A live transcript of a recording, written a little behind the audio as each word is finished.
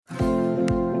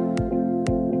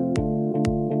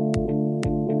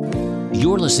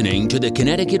You're listening to the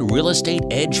Connecticut Real Estate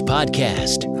Edge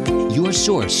podcast, your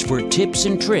source for tips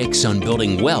and tricks on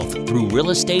building wealth through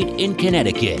real estate in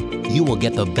Connecticut. You will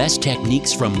get the best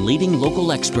techniques from leading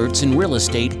local experts in real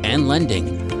estate and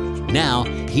lending. Now,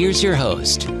 here's your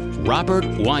host, Robert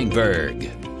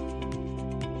Weinberg.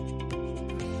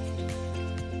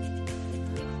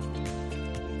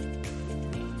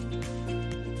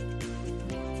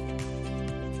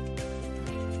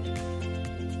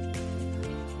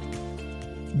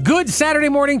 Good Saturday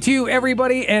morning to you,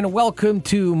 everybody, and welcome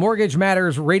to Mortgage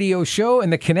Matters radio show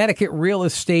and the Connecticut Real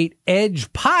Estate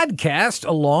Edge podcast,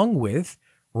 along with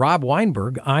Rob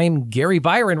Weinberg. I'm Gary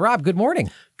Byron. Rob, good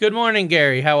morning. Good morning,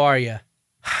 Gary. How are you?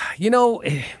 You know,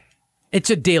 it's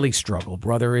a daily struggle,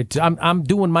 brother. I'm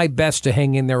doing my best to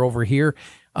hang in there over here.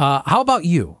 How about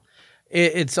you?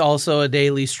 It's also a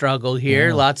daily struggle here.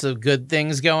 Yeah. Lots of good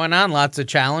things going on, lots of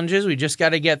challenges. We just got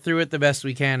to get through it the best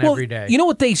we can every day. You know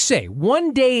what they say,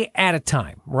 one day at a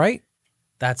time, right?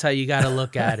 That's how you got to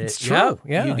look at it. It's true. Yep.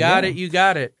 Yeah, you got it. You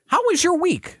got it. How was your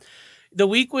week? The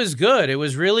week was good. It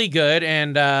was really good,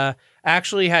 and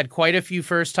actually had quite a few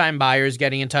first-time buyers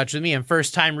getting in touch with me and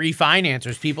first-time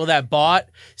refinancers, people that bought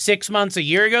 6 months, a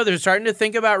year ago. They're starting to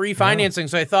think about refinancing.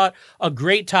 So I thought a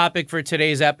great topic for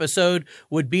today's episode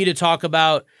would be to talk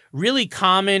about really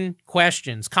common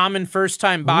questions, common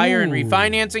first-time buyer and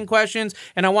refinancing questions.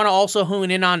 And I want to also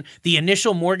hone in on the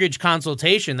initial mortgage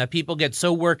consultation that people get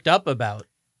so worked up about.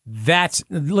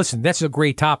 Listen, that's a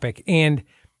great topic. And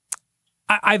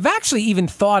I've actually even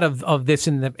thought of this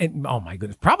oh my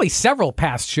goodness, probably several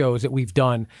past shows that we've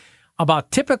done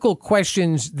about typical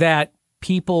questions that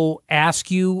people ask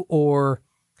you, or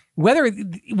whether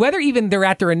even they're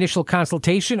at their initial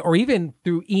consultation or even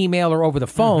through email or over the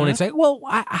phone and say, well,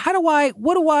 I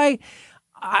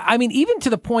mean, even to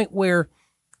the point where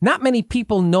not many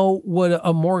people know what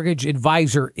a mortgage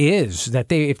advisor is,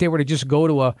 that if they were to just go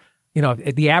to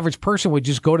the average person would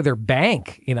just go to their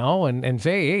bank, and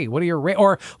say, hey, what are your rates?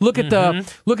 Or look at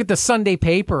the Sunday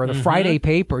paper or the Friday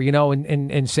paper,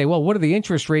 and say, well, what are the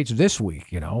interest rates this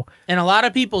week, And a lot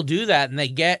of people do that, and they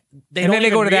go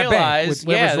to that bank.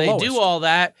 They do all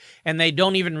that, and they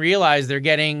don't even realize they're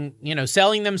getting,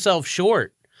 selling themselves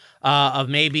short of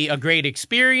maybe a great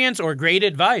experience or great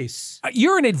advice.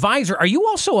 You're an advisor. Are you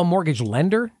also a mortgage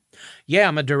lender? Yeah,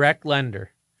 I'm a direct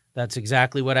lender. That's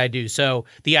exactly what I do. So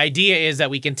the idea is that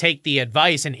we can take the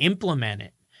advice and implement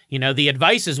it. The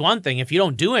advice is one thing. If you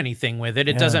don't do anything with it,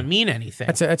 it doesn't mean anything.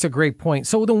 That's a great point.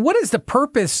 So then what is the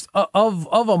purpose of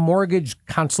a mortgage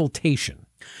consultation?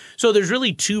 So there's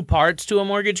really two parts to a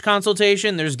mortgage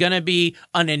consultation. There's going to be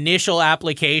an initial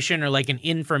application, or like an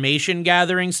information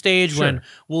gathering stage, when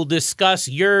we'll discuss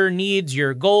your needs,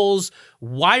 your goals.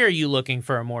 Why are you looking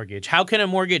for a mortgage? How can a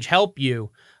mortgage help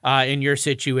you in your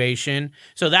situation?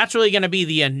 So that's really going to be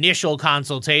the initial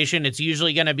consultation. It's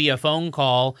usually going to be a phone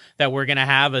call that we're going to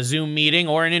have, a Zoom meeting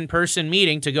or an in-person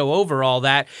meeting to go over all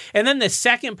that. And then the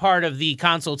second part of the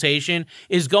consultation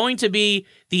is going to be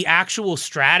the actual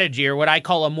strategy, or what I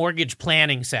call a mortgage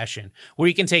planning session, where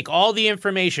you can take all the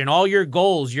information, all your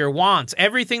goals, your wants,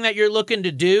 everything that you're looking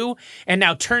to do, and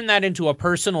now turn that into a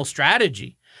personal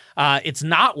strategy. It's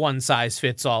not one size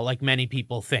fits all like many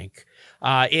people think.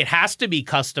 It has to be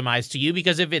customized to you,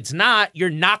 because if it's not, you're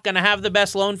not going to have the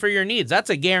best loan for your needs. That's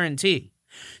a guarantee.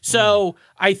 So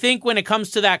I think when it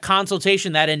comes to that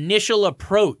consultation, that initial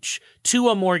approach to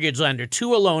a mortgage lender,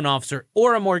 to a loan officer,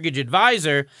 or a mortgage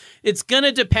advisor, it's going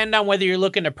to depend on whether you're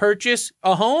looking to purchase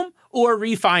a home or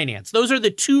refinance. Those are the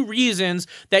two reasons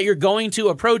that you're going to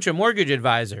approach a mortgage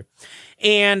advisor.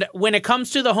 And when it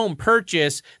comes to the home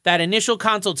purchase, that initial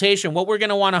consultation, what we're going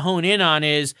to want to hone in on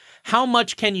is, how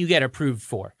much can you get approved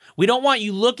for? We don't want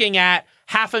you looking at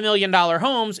 $500,000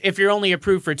 homes if you're only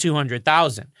approved for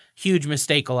 $200,000. Huge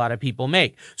mistake a lot of people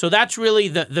make. So that's really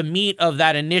the meat of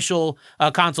that initial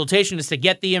consultation, is to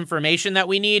get the information that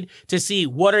we need to see,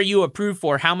 what are you approved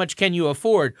for? How much can you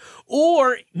afford?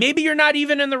 Or maybe you're not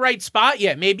even in the right spot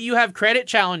yet. Maybe you have credit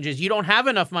challenges. You don't have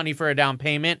enough money for a down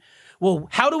payment. Well,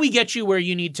 how do we get you where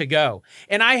you need to go?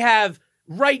 And I have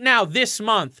right now, this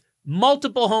month,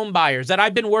 multiple home buyers that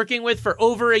I've been working with for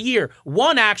over a year.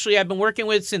 One actually I've been working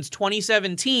with since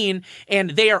 2017, and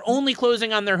they are only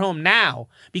closing on their home now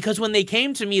because when they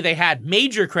came to me, they had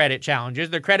major credit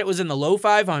challenges. Their credit was in the low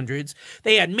 500s.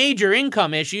 They had major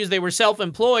income issues. They were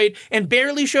self-employed and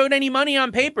barely showed any money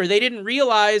on paper. They didn't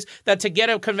realize that to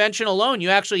get a conventional loan, you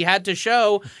actually had to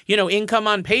show, income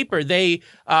on paper. They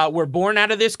were born out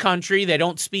of this country. They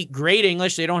don't speak great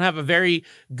English. They don't have a very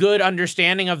good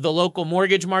understanding of the local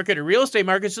mortgage market market or real estate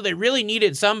market. So they really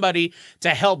needed somebody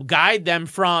to help guide them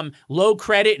from low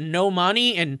credit and no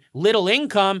money and little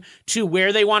income to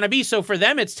where they want to be. So for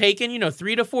them, it's taken,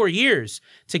 3 to 4 years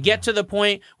to get to the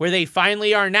point where they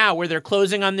finally are now, where they're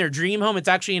closing on their dream home. It's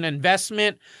actually an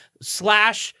investment /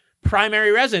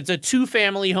 primary residence, a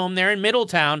 2-family home there in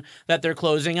Middletown that they're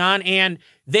closing on. And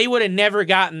they would have never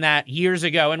gotten that years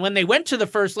ago. And when they went to the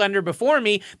first lender before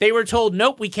me, they were told,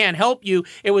 nope, we can't help you.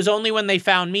 It was only when they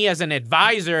found me as an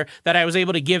advisor that I was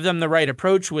able to give them the right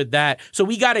approach with that. So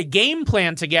we got a game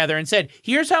plan together and said,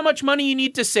 here's how much money you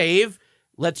need to save.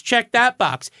 Let's check that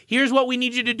box. Here's what we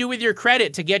need you to do with your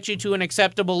credit to get you to an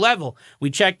acceptable level. We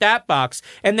check that box.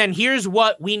 And then here's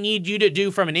what we need you to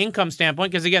do from an income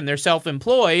standpoint, because again, they're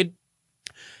self-employed.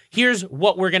 Here's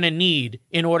what we're going to need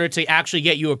in order to actually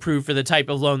get you approved for the type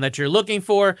of loan that you're looking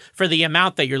for the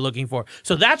amount that you're looking for.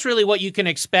 So that's really what you can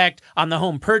expect on the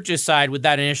home purchase side with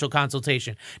that initial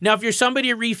consultation. Now, if you're somebody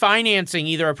refinancing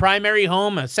either a primary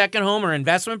home, a second home, or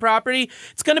investment property,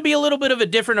 it's going to be a little bit of a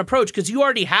different approach because you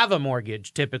already have a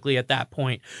mortgage typically at that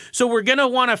point. So we're going to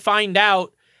want to find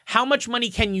out how much money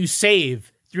can you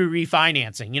save through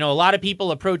refinancing. A lot of people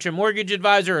approach a mortgage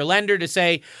advisor or lender to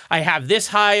say, I have this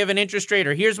high of an interest rate,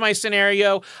 or here's my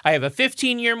scenario. I have a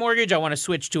 15-year mortgage. I want to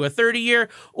switch to a 30-year,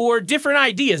 or different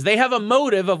ideas. They have a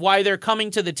motive of why they're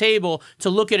coming to the table to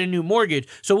look at a new mortgage.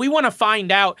 So we want to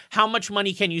find out how much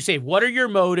money can you save? What are your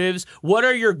motives? What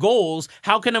are your goals?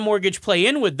 How can a mortgage play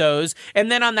in with those? And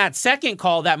then on that second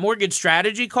call, that mortgage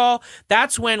strategy call,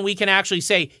 that's when we can actually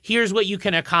say, here's what you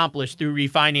can accomplish through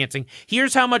refinancing.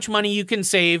 Here's how much money you can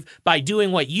save by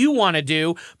doing what you want to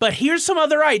do. But here's some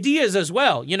other ideas as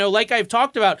well. Like I've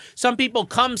talked about, some people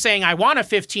come saying, I want a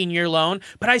 15-year loan,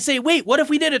 but I say, wait, what if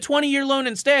we did a 20-year loan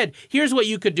instead? Here's what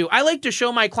you could do. I like to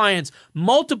show my clients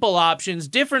multiple options,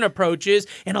 different approaches,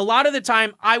 and a lot of the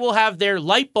time I will have their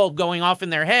light bulb going off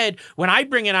in their head when I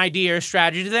bring an idea or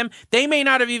strategy to them they may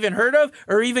not have even heard of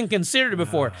or even considered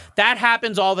before. That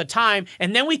happens all the time.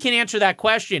 And then we can answer that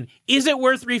question. Is it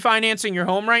worth refinancing your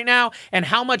home right now? And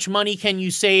how much money can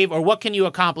you save, or what can you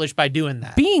accomplish by doing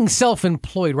that? Being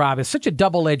self-employed, Rob, is such a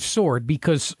double-edged sword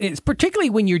because it's particularly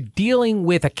when you're dealing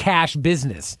with a cash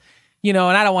business. And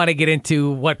I don't want to get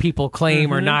into what people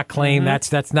claim or not claim.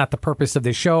 That's not the purpose of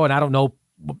this show, and I don't know.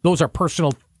 Those are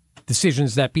personal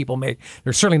decisions that people make.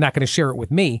 They're certainly not going to share it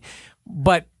with me,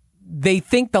 but they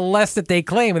think the less that they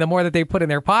claim and the more that they put in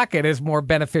their pocket is more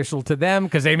beneficial to them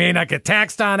because they may not get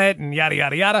taxed on it and yada,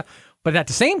 yada, yada. But at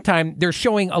the same time, they're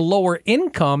showing a lower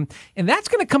income, and that's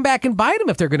going to come back and bite them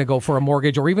if they're going to go for a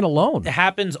mortgage or even a loan. It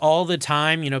happens all the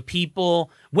time.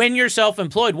 People, when you're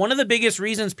self-employed, one of the biggest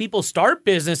reasons people start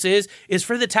businesses is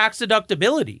for the tax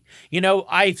deductibility.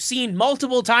 I've seen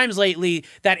multiple times lately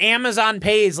that Amazon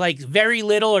pays like very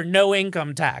little or no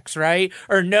income tax, right?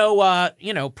 Or no,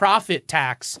 profit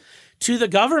tax to the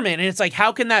government. And it's like,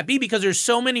 how can that be? Because there's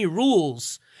so many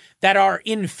rules that are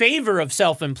in favor of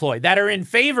self-employed, that are in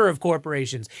favor of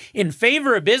corporations, in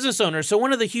favor of business owners. So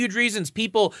one of the huge reasons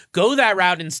people go that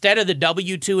route instead of the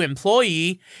W-2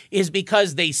 employee is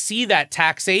because they see that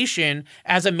taxation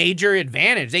as a major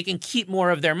advantage. They can keep more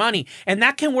of their money, and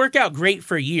that can work out great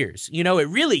for years. It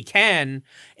really can,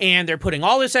 and they're putting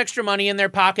all this extra money in their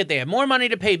pocket. They have more money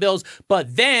to pay bills,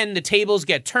 but then the tables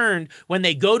get turned when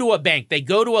they go to a bank, they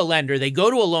go to a lender, they go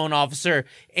to a loan officer,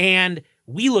 and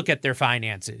we look at their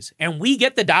finances and we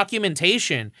get the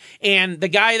documentation. And the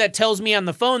guy that tells me on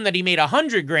the phone that he made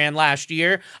 $100,000 last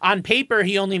year, on paper,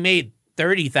 he only made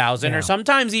 $30,000 or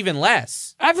sometimes even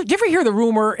less. Do you ever hear the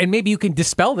rumor, and maybe you can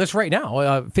dispel this right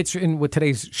now, fits in with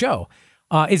today's show.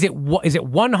 Is it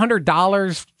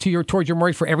 $100 towards your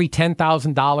mortgage for every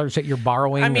 $10,000 that you're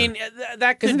borrowing? I mean,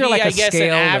 that could be, I guess,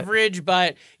 an average,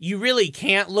 but you really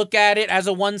can't look at it as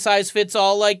a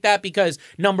one-size-fits-all like that because,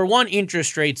 number one,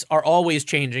 interest rates are always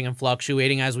changing and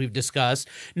fluctuating, as we've discussed.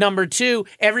 Number two,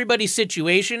 everybody's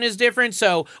situation is different.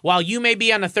 So while you may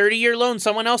be on a 30-year loan,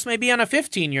 someone else may be on a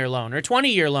 15-year loan or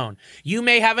 20-year loan. You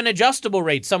may have an adjustable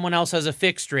rate. Someone else has a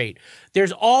fixed rate.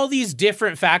 There's all these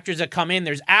different factors that come in.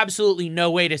 There's absolutely no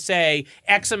way to say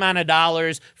X amount of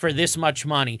dollars for this much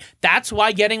money. That's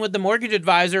why getting with the mortgage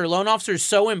advisor or loan officer is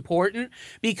so important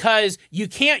because you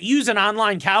can't use an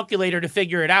online calculator to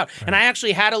figure it out. Right. And I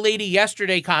actually had a lady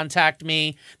yesterday contact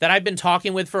me that I've been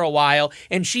talking with for a while,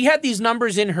 and she had these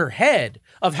numbers in her head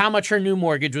of how much her new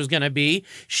mortgage was going to be.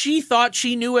 She thought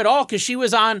she knew it all because she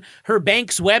was on her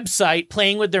bank's website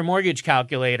playing with their mortgage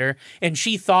calculator, and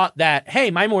she thought that, hey,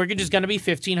 my mortgage is going to be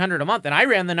 $1,500 a month. And I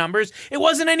ran the numbers. It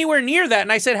wasn't anywhere near that.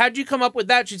 And I said, how'd you come up with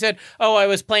that? She said, oh, I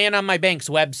was playing on my bank's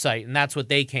website, and that's what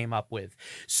they came up with.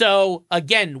 So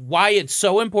again, why it's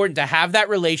so important to have that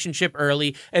relationship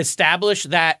early, establish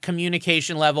that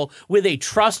communication level with a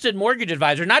trusted mortgage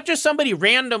advisor, not just somebody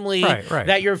randomly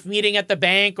that you're meeting at the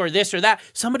bank or this or that,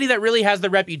 somebody that really has the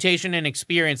reputation and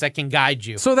experience that can guide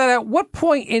you. So that at what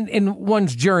point in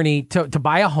one's journey to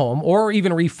buy a home or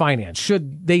even refinance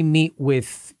should they meet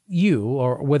with you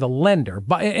or with a lender?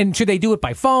 And should they do it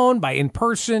by phone, by in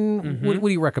person? Mm-hmm. What do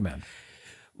you recommend?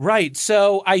 Right.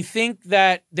 So I think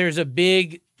that there's a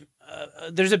big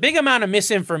amount of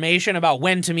misinformation about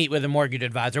when to meet with a mortgage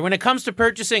advisor. When it comes to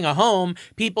purchasing a home,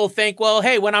 people think, well,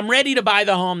 hey, when I'm ready to buy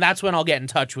the home, that's when I'll get in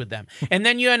touch with them. And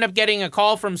then you end up getting a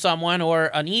call from someone or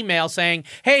an email saying,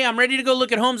 hey, I'm ready to go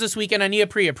look at homes this weekend. I need a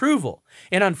pre-approval.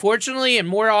 And unfortunately, and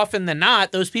more often than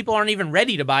not, those people aren't even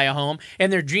ready to buy a home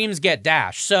and their dreams get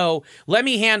dashed. So let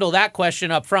me handle that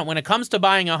question up front. When it comes to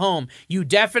buying a home, you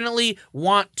definitely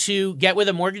want to get with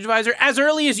a mortgage advisor as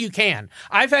early as you can.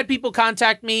 I've had people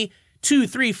contact me 2,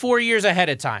 3, 4 years ahead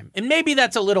of time. And maybe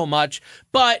that's a little much,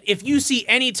 but if you see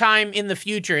any time in the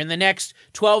future, in the next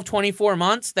 12, 24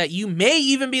 months, that you may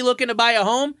even be looking to buy a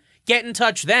home, get in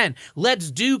touch then. Let's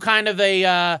do kind of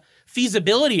a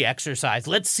feasibility exercise.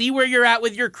 Let's see where you're at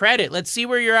with your credit. Let's see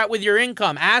where you're at with your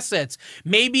income, assets.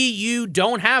 Maybe you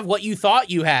don't have what you thought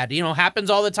you had. You know, happens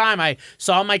all the time. I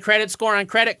saw my credit score on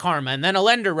Credit Karma, and then a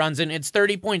lender runs and it's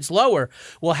 30 points lower.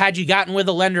 Well, had you gotten with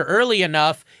a lender early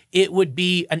enough, it would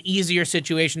be an easier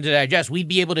situation to digest. We'd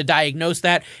be able to diagnose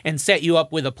that and set you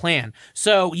up with a plan.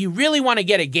 So you really want to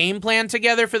get a game plan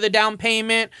together for the down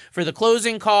payment, for the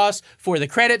closing costs, for the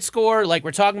credit score, like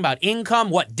we're talking about income,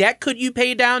 what debt could you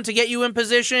pay down to get you in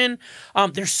position?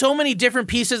 There's so many different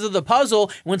pieces of the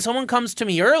puzzle. When someone comes to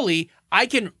me early, I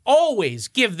can always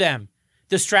give them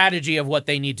the strategy of what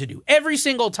they need to do. Every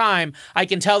single time I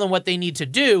can tell them what they need to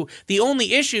do. The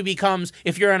only issue becomes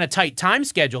if you're on a tight time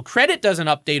schedule. Credit doesn't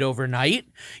update overnight.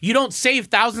 You don't save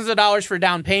thousands of dollars for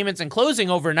down payments and closing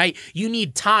overnight. You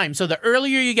need time. So the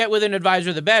earlier you get with an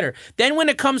advisor, the better. Then when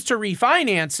it comes to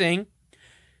refinancing,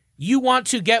 you want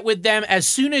to get with them as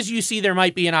soon as you see there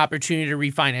might be an opportunity to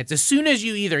refinance. As soon as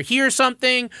you either hear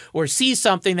something or see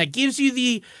something that gives you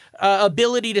the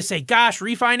ability to say, gosh,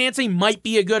 refinancing might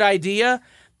be a good idea,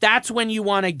 that's when you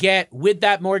want to get with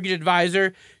that mortgage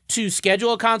advisor to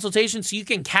schedule a consultation so you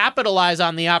can capitalize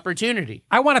on the opportunity.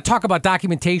 I want to talk about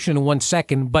documentation in 1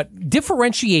 second, but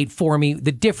differentiate for me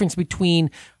the difference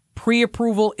between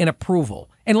pre-approval and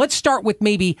approval. And let's start with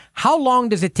maybe how long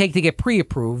does it take to get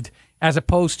pre-approved as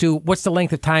opposed to what's the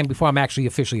length of time before I'm actually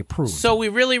officially approved? So we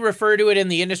really refer to it in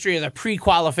the industry as a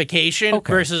pre-qualification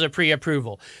versus a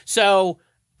pre-approval. So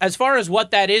as far as what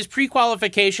that is,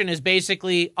 pre-qualification is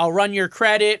basically I'll run your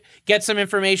credit, get some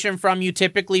information from you,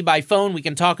 typically by phone. We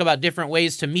can talk about different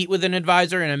ways to meet with an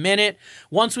advisor in a minute.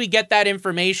 Once we get that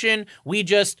information, we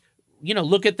just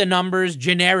look at the numbers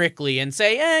generically and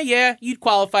say, yeah, you'd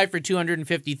qualify for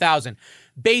 $250,000.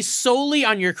 Based solely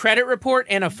on your credit report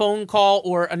and a phone call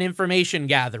or an information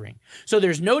gathering. So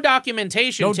there's no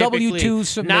documentation, no typically, W-2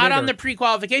 submitted, not on the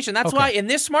pre-qualification. That's why in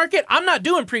this market, I'm not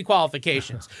doing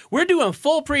pre-qualifications. We're doing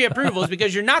full pre-approvals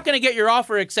because you're not going to get your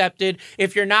offer accepted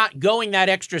if you're not going that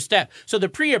extra step. So the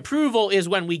pre-approval is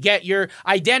when we get your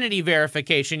identity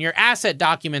verification, your asset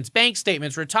documents, bank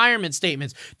statements, retirement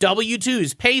statements,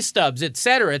 W-2s, pay stubs,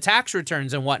 etc., tax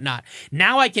returns and whatnot.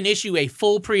 Now I can issue a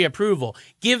full pre-approval,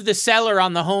 give the seller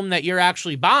on the home that you're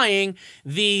actually buying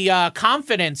the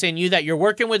confidence in you that you're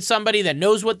working with somebody that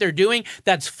knows what they're doing,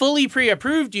 that's fully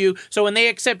pre-approved you, so when they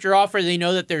accept your offer, they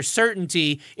know that there's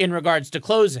certainty in regards to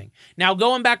closing. Now,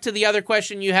 going back to the other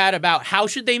question you had about how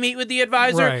should they meet with the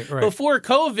advisor, right. Before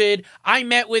COVID, I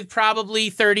met with probably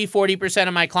 30-40%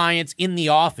 of my clients in the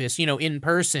office, in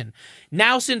person.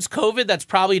 Now, since COVID, that's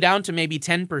probably down to maybe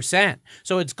 10%.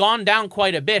 So it's gone down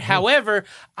quite a bit. However,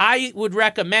 I would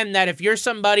recommend that if you're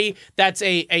somebody that's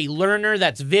a learner,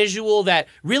 that's visual, that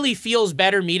really feels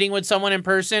better meeting with someone in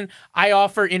person, I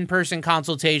offer in-person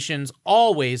consultations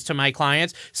always to my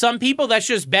clients. Some people, that's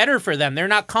just better for them. They're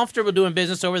not comfortable doing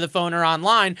business over the phone or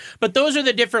online, but those are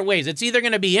the different ways. It's either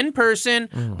going to be in person,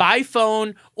 by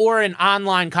phone, or an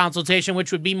online consultation,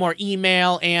 which would be more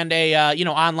email and a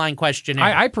online questionnaire.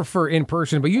 I prefer in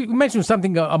person, but you mentioned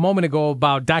something a moment ago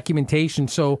about documentation.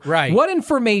 So what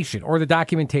information or the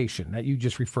documentation that you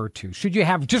just referred to should you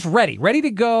have just ready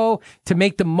to go to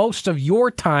make the most of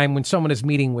your time when someone is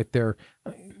meeting with their,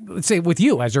 let's say with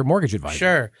you as their mortgage advisor?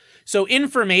 Sure. So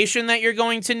information that you're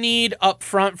going to need up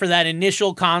front for that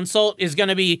initial consult is going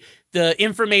to be the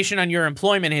information on your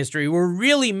employment history. We're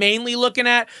really mainly looking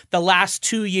at the last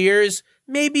 2 years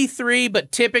maybe 3,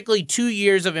 but typically 2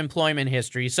 years of employment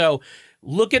history. So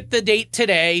look at the date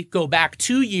today, go back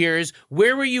 2 years.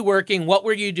 Where were you working? What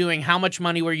were you doing? How much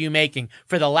money were you making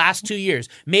for the last 2 years?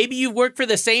 Maybe you've worked for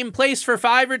the same place for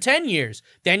 5 or 10 years.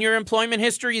 Then your employment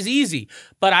history is easy.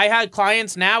 But I had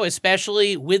clients now,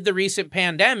 especially with the recent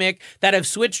pandemic, that have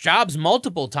switched jobs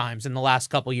multiple times in the last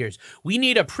couple years. We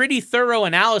need a pretty thorough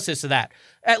analysis of that.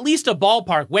 At least a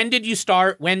ballpark. When did you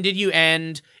start? When did you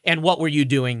end? And what were you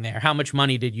doing there? How much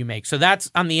money did you make? So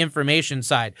that's on the information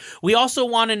side. We also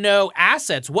want to know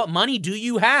assets. What money do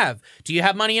you have? Do you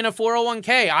have money in a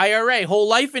 401k, IRA, whole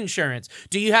life insurance?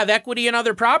 Do you have equity in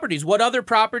other properties? What other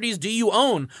properties do you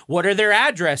own? What are their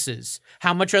addresses?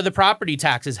 How much are the property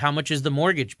taxes? How much is the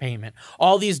mortgage payment?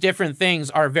 All these different things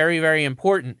are very, very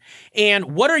important.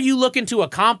 And what are you looking to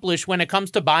accomplish when it comes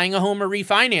to buying a home or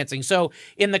refinancing? So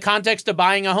in the context of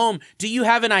buying a home, do you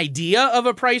have an idea of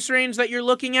a price range that you're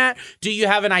looking at? Do you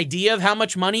have an idea of how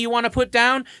much money you want to put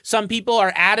down? Some people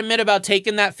are adamant about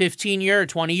taking that 15-year or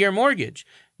 20-year mortgage.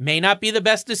 May not be the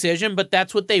best decision, but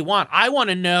that's what they want. I want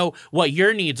to know what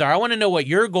your needs are. I want to know what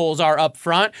your goals are up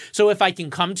front. So if I can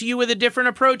come to you with a different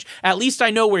approach, at least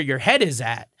I know where your head is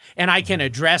at and I can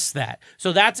address that.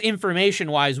 So that's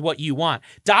information-wise what you want.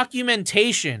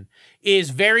 Documentation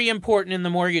is very important in the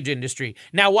mortgage industry.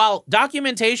 Now, while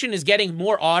documentation is getting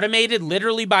more automated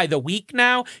literally by the week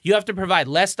now, you have to provide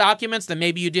less documents than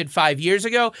maybe you did 5 years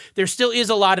ago. There still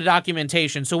is a lot of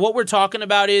documentation. So what we're talking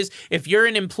about is if you're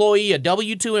an employee, a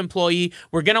W-2 employee,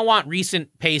 we're going to want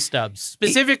recent pay stubs,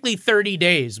 specifically 30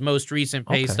 days, most recent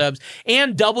pay stubs,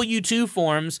 and W-2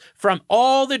 forms from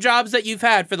all the jobs that you've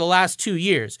had for the last 2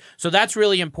 years. So that's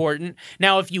really important.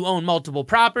 Now, if you own multiple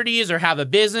properties or have a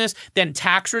business, then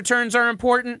tax returns are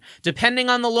important. Depending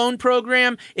on the loan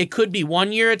program, it could be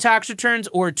 1 year of tax returns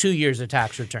or 2 years of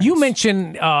tax returns. You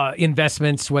mentioned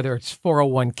investments, whether it's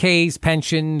 401ks,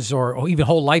 pensions, or even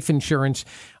whole life insurance.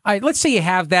 Let's say you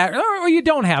have that or you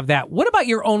don't have that. What about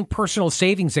your own personal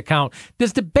savings account?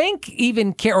 Does the bank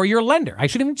even care, or your lender? I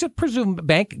shouldn't even just presume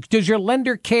bank. Does your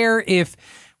lender care if,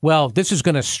 well, this is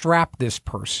going to strap this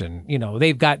person? You know,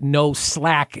 they've got no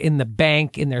slack in the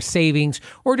bank, in their savings.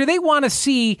 Or do they want to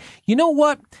see, you know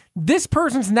what, this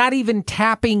person's not even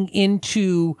tapping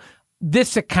into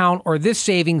this account or this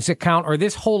savings account or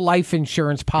this whole life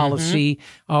insurance policy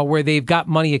where they've got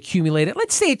money accumulated.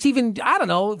 Let's say it's even, I don't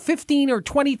know, $15,000 or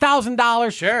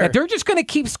 $20,000 that they're just going to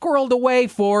keep squirreled away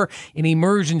for an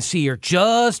emergency or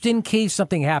just in case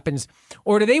something happens.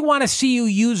 Or do they want to see you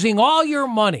using all your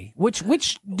money? Which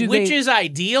is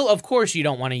ideal? Of course you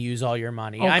don't want to use all your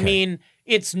money. Okay. I mean,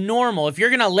 it's normal. If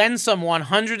you're going to lend someone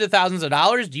hundreds of thousands of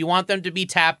dollars, do you want them to be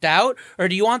tapped out, or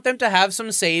do you want them to have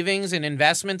some savings and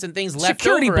investments and things left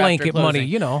over? Security blanket money,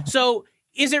 you know. So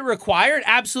is it required?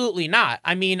 Absolutely not.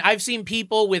 I mean, I've seen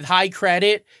people with high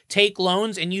credit take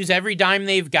loans and use every dime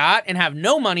they've got and have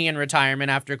no money in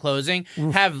retirement after closing,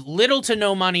 have little to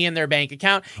no money in their bank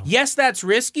account. Yes, that's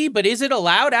risky, but is it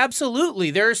allowed?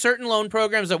 Absolutely. There are certain loan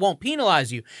programs that won't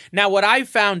penalize you. Now, what I've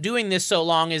found doing this so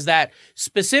long is that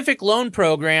specific loan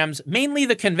programs, mainly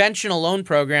the conventional loan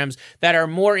programs that are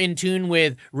more in tune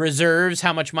with reserves,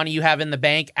 how much money you have in the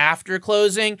bank after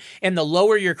closing, and the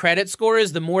lower your credit score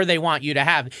is, the more they want you to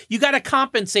have. You got to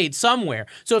compensate somewhere.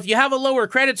 So if you have a lower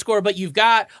credit score, but you've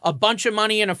got a bunch of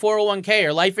money in a 401k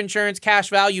or life insurance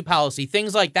cash value policy,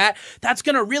 things like that, that's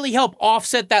going to really help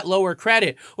offset that lower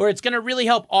credit, or it's going to really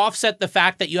help offset the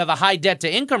fact that you have a high debt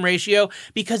to income ratio,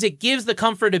 because it gives the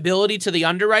comfortability to the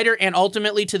underwriter and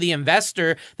ultimately to the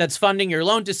investor that's funding your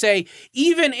loan to say,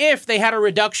 even if they had a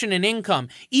reduction in income,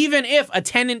 even if a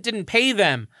tenant didn't pay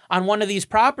them on one of these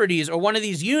properties or one of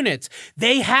these units,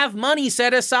 they have money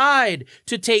set aside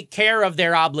to take care of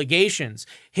their obligations.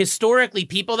 Historically,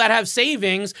 people that have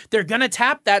savings, they're going to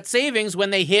tap that savings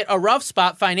when they hit a rough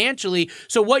spot financially.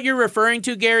 So what you're referring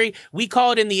to, Gary, we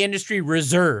call it in the industry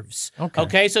reserves.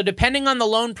 Okay. So depending on the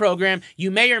loan program,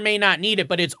 you may or may not need it,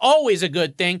 but it's always a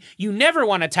good thing. You never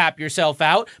want to tap yourself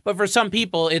out, but for some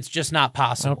people, it's just not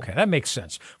possible. Okay, that makes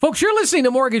sense. Folks, you're listening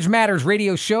to Mortgage Matters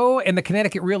Radio Show and the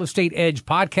Connecticut Real Estate Edge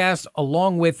podcast,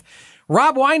 along with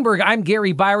Rob Weinberg. I'm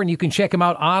Gary Byron. You can check him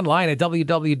out online at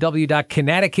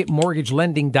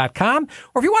www.connecticutmortgagelending.com.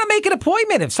 Or if you want to make an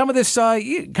appointment, if some of this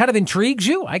kind of intrigues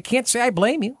you, I can't say I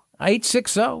blame you.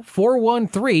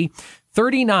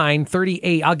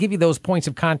 860-413-3938. I'll give you those points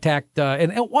of contact.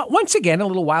 And once again, in a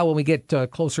little while when we get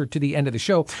closer to the end of the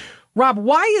show. Rob,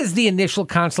 why is the initial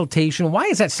consultation, why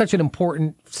is that such an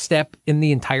important step in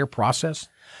the entire process?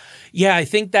 Yeah, I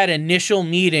think that initial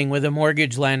meeting with a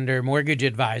mortgage lender, mortgage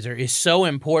advisor is so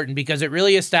important because it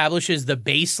really establishes the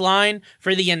baseline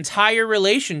for the entire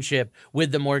relationship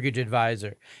with the mortgage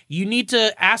advisor. You need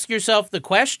to ask yourself the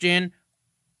question,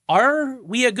 are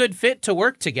we a good fit to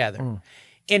work together?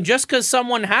 And just because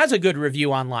someone has a good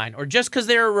review online or just because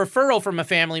they're a referral from a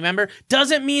family member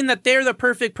doesn't mean that they're the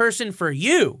perfect person for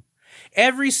you.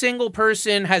 Every single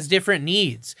person has different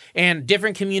needs and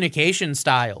different communication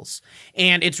styles.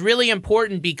 And it's really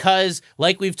important because,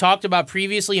 like we've talked about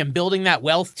previously in building that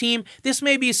wealth team, this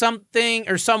may be something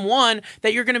or someone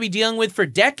that you're going to be dealing with for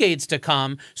decades to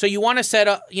come. So you want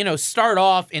to start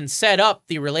off and set up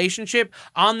the relationship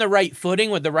on the right footing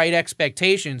with the right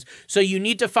expectations. So you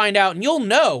need to find out, and you'll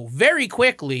know very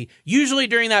quickly, usually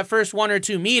during that first 1 or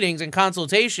 2 meetings and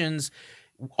consultations,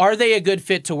 are they a good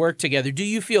fit to work together? Do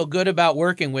you feel good about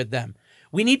working with them?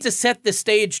 We need to set the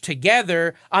stage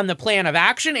together on the plan of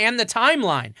action and the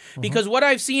timeline. Because what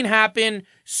I've seen happen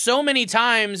so many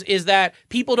times is that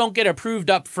people don't get approved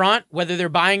up front, whether they're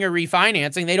buying or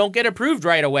refinancing. They don't get approved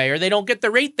right away, or they don't get the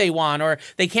rate they want, or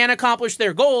they can't accomplish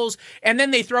their goals, and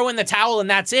then they throw in the towel and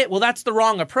that's it. Well, that's the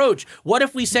wrong approach. What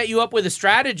if we set you up with a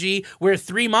strategy where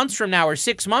 3 months from now or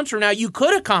 6 months from now, you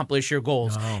could accomplish your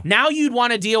goals? No. Now you'd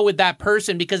want to deal with that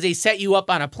person because they set you up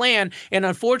on a plan. And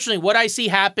unfortunately, what I see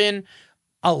happen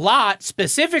a lot,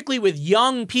 specifically with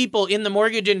young people in the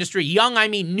mortgage industry. Young, I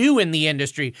mean new in the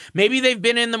industry. Maybe they've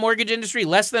been in the mortgage industry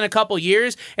less than a couple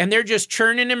years, and they're just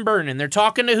churning and burning. They're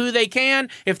talking to who they can.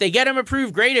 If they get them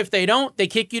approved, great. If they don't, they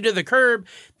kick you to the curb.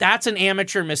 That's an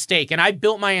amateur mistake. And I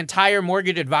built my entire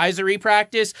mortgage advisory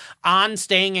practice on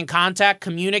staying in contact,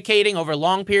 communicating over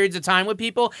long periods of time with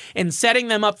people, and setting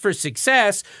them up for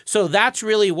success. So that's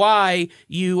really why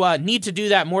you need to do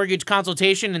that mortgage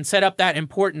consultation and set up that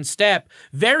important step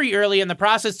very early in the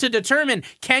process to determine,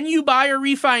 can you buy or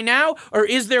refi now, or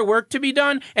is there work to be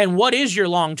done, and what is your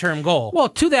long-term goal? Well,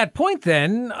 to that point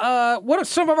then, what are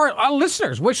some of our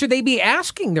listeners, what should they be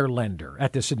asking their lender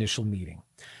at this initial meeting?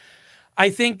 I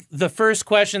think the first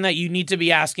question that you need to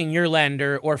be asking your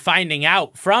lender or finding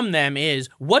out from them is,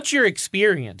 what's your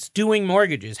experience doing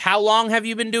mortgages? How long have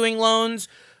you been doing loans?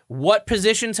 What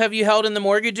positions have you held in the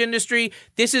mortgage industry?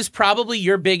 This is probably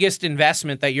your biggest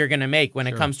investment that you're going to make when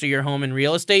it comes to your home and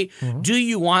real estate. Do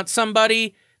you want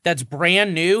somebody that's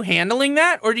brand new handling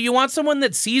that? Or do you want someone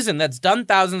that's seasoned, that's done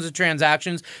thousands of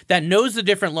transactions, that knows the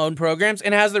different loan programs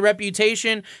and has the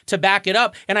reputation to back it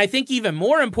up? And I think even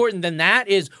more important than that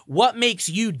is what makes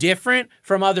you different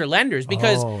from other lenders,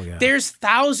 because there's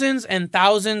thousands and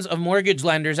thousands of mortgage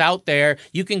lenders out there.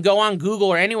 You can go on Google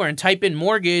or anywhere and type in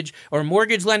mortgage or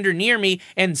mortgage lender near me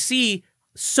and see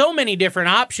so many different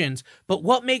options. But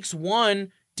what makes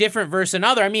one different versus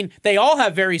another? I mean, they all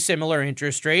have very similar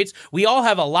interest rates. We all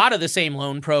have a lot of the same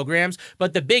loan programs,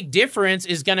 but the big difference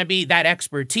is going to be that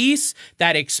expertise,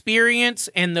 that experience,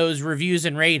 and those reviews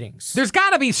and ratings. There's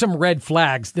got to be some red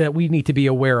flags that we need to be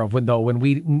aware of when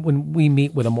we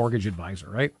meet with a mortgage advisor,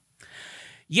 right?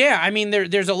 Yeah, I mean,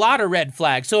 there's a lot of red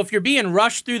flags. So if you're being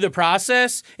rushed through the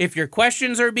process, if your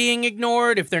questions are being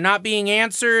ignored, if they're not being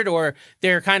answered, or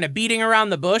they're kind of beating around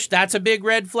the bush, that's a big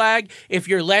red flag. If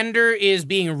your lender is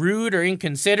being rude or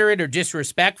inconsiderate or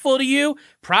disrespectful to you,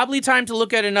 probably time to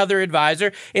look at another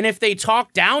advisor. And if they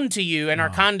talk down to you and are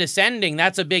condescending,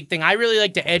 that's a big thing. I really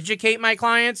like to educate my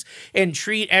clients and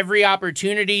treat every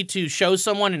opportunity to show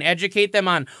someone and educate them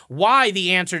on why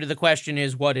the answer to the question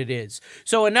is what it is.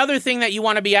 So another thing that you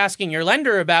want to be asking your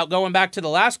lender about, going back to the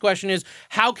last question, is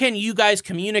how can you guys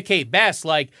communicate best?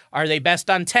 Like, are they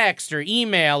best on text or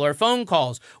email or phone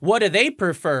calls? What do they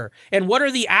prefer? And what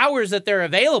are the hours that they're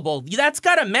available? That's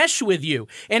got to mesh with you.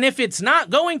 And if it's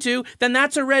not going to, then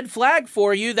that's a red flag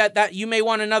for you that you may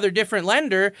want another different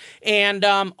lender. And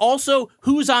also,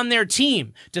 who's on their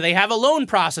team? Do they have a loan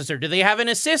processor? Do they have an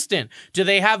assistant? Do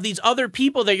they have these other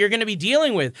people that you're going to be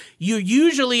dealing with? You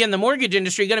usually in the mortgage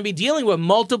industry are going to be dealing with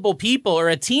multiple people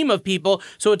or a team of people.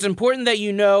 So it's important that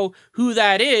you know who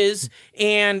that is.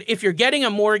 And if you're getting a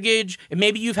mortgage and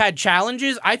maybe you've had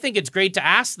challenges, I think it's great to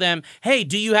ask them, hey,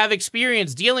 do you have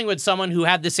experience dealing with someone who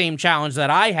had the same challenge that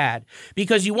I had?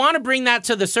 Because you want to bring that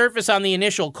to the surface on the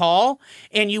initial call,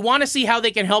 and you want to see how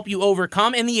they can help you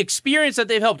overcome and the experience that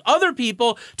they've helped other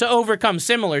people to overcome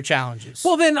similar challenges.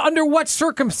 Well, then under what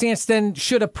circumstance then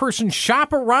should a person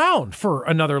shop around for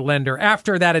another lender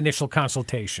after that initial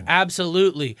consultation?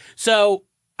 Absolutely. So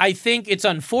I think it's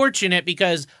unfortunate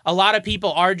because a lot of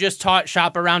people are just taught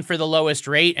shop around for the lowest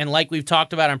rate. And like we've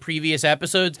talked about on previous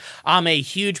episodes, I'm a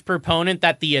huge proponent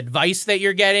that the advice that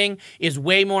you're getting is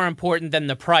way more important than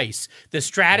the price. The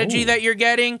strategy that you're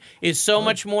getting is so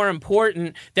much more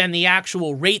important than the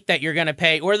actual rate that you're going to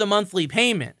pay or the monthly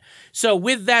payment. So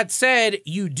with that said,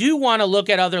 you do want to look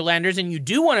at other lenders and you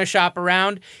do want to shop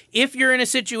around if you're in a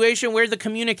situation where the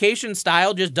communication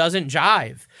style just doesn't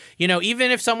jive. You know,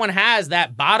 even if someone has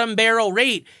that bottom barrel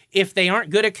rate, if they aren't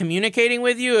good at communicating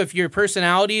with you, if your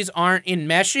personalities aren't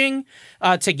enmeshing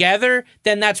together,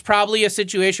 then that's probably a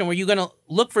situation where you're going to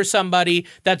look for somebody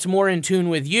that's more in tune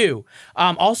with you.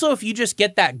 Also, if you just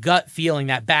get that gut feeling,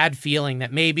 that bad feeling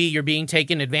that maybe you're being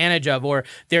taken advantage of, or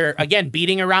they're, again,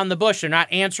 beating around the bush, they're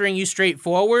not answering you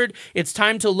straightforward, it's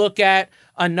time to look at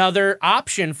another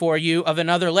option for you of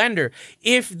another lender.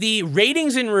 If the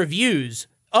ratings and reviews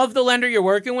of the lender you're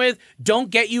working with don't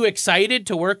get you excited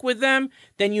to work with them,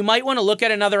 then you might want to look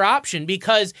at another option,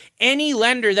 because any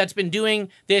lender that's been doing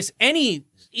this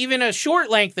even a short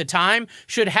length of time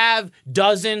should have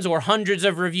dozens or hundreds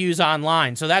of reviews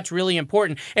online. So that's really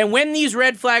important. And when these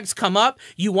red flags come up,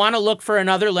 you want to look for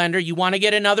another lender. You want to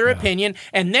get another opinion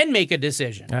and then make a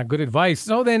decision. Good advice.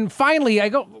 So then finally, I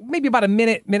go maybe about a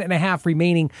minute and a half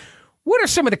remaining. What are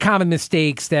some of the common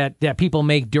mistakes that people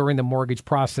make during the mortgage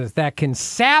process that can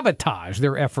sabotage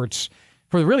their efforts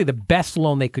for really the best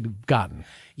loan they could have gotten?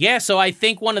 Yeah, so I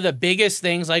think one of the biggest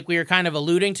things, like we were kind of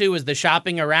alluding to, is the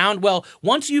shopping around. Well,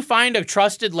 once you find a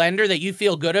trusted lender that you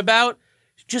feel good about,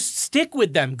 just stick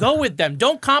with them. Go with them.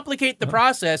 Don't complicate the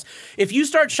process. If you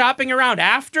start shopping around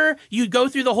after you go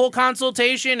through the whole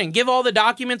consultation and give all the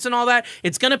documents and all that,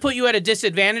 it's going to put you at a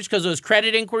disadvantage because those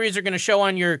credit inquiries are going to show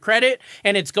on your credit,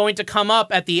 and it's going to come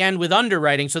up at the end with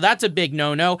underwriting. So that's a big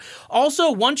no-no.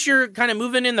 Also, once you're kind of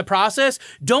moving in the process,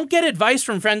 don't get advice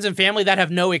from friends and family that have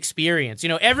no experience. You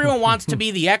know, everyone wants to be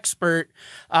the expert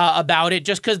about it.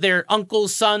 Just because their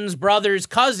uncle's son's brother's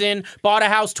cousin bought a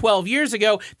house 12 years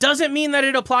ago doesn't mean that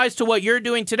it applies to what you're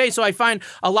doing today. So I find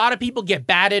a lot of people get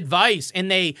bad advice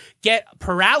and they get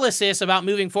paralysis about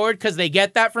moving forward because they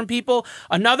get that from people.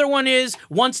 Another one is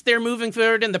once they're moving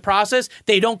forward in the process,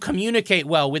 they don't communicate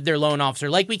well with their loan officer.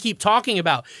 Like we keep talking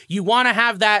about, you want to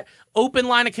have that open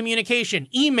line of communication,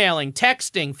 emailing,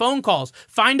 texting, phone calls.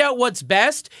 Find out what's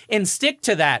best and stick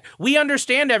to that. We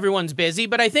understand everyone's busy,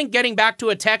 but I think getting back to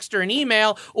a text or an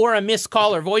email or a missed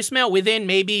call or voicemail within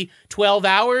maybe 12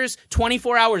 hours,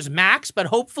 24 hours max, but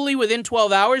hopefully within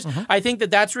 12 hours, I think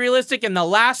that that's realistic. And the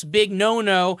last big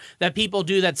no-no that people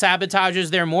do that sabotages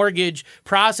their mortgage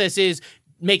process is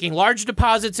making large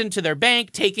deposits into their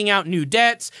bank, taking out new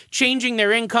debts, changing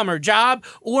their income or job,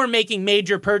 or making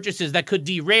major purchases that could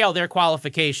derail their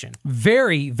qualification.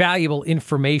 Very valuable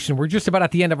information. We're just about at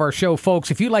the end of our show,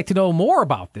 folks. If you'd like to know more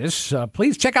about this,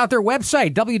 please check out their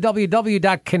website,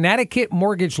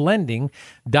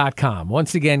 www.connecticutmortgagelending.com.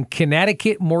 Once again,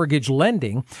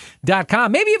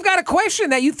 connecticutmortgagelending.com. Maybe you've got a question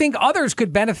that you think others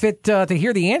could benefit to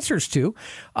hear the answers to.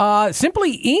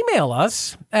 Simply email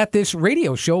us at this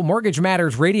radio show, Mortgage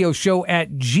Matters Radio Show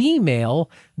at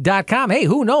gmail.com. Hey,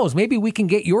 who knows? Maybe we can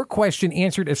get your question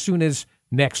answered as soon as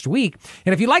next week.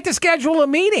 And if you'd like to schedule a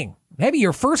meeting, maybe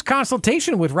your first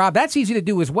consultation with Rob, that's easy to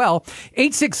do as well.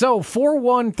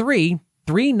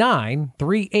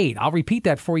 860-413-3938. I'll repeat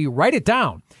that for you. Write it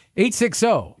down.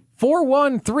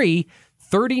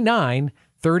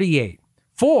 860-413-3938.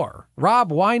 For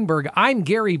Rob Weinberg, I'm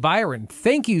Gary Byron.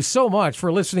 Thank you so much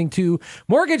for listening to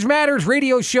Mortgage Matters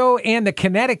Radio Show and the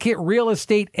Connecticut Real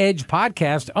Estate Edge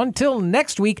podcast. Until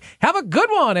next week, have a good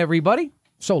one, everybody.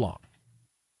 So long.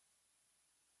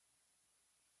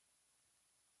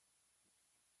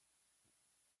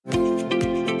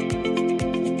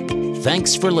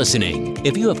 Thanks for listening.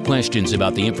 If you have questions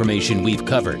about the information we've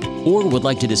covered or would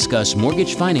like to discuss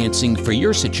mortgage financing for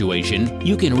your situation,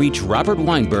 you can reach Robert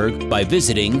Weinberg by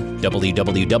visiting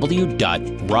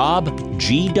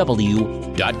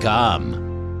www.robgw.com.